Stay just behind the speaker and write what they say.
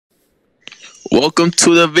Welcome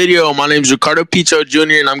to the video. My name is Ricardo Project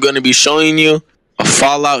Jr. and I'm going to be showing you a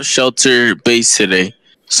fallout shelter base today.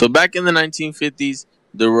 So back in the 1950s,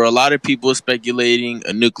 there were a lot of people speculating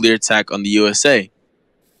a nuclear attack on the USA.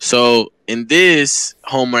 So in this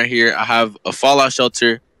home right here, I have a fallout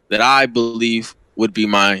shelter that I believe would be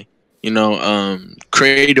my,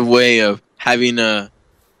 creative way of having an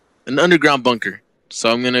underground bunker.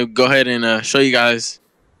 So I'm going to go ahead and show you guys,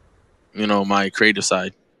 my creative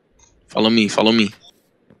side. Follow me, follow me.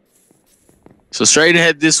 So straight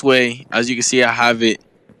ahead this way, as you can see, I have it,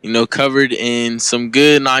 covered in some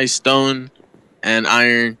good, nice stone and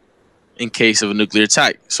iron in case of a nuclear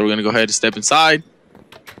attack. So we're going to go ahead and step inside.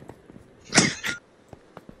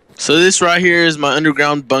 So this right here is my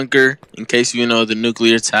underground bunker in case of, the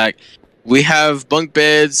nuclear attack. We have bunk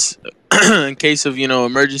beds in case of,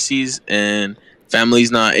 emergencies and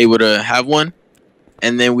families not able to have one.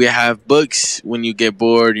 And then we have books when you get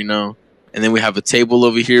bored, And then we have a table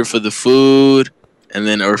over here for the food. And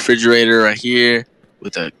then a refrigerator right here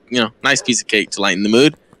with a, nice piece of cake to lighten the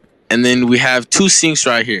mood. And then we have two sinks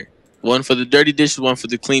right here. One for the dirty dishes, one for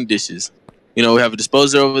the clean dishes. We have a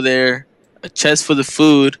disposer over there, a chest for the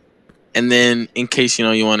food. And then in case,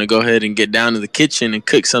 you want to go ahead and get down to the kitchen and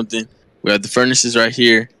cook something, we have the furnaces right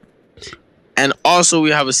here. And also we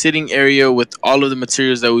have a sitting area with all of the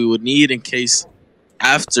materials that we would need in case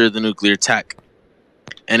after the nuclear attack.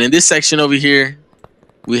 And in this section over here,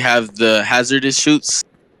 we have the hazardous chutes.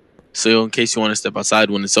 So in case you want to step outside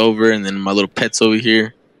when it's over, and then my little pets over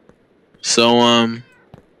here. So,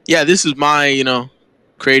 yeah, this is my,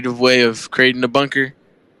 creative way of creating a bunker.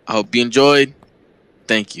 I hope you enjoyed.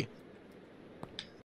 Thank you.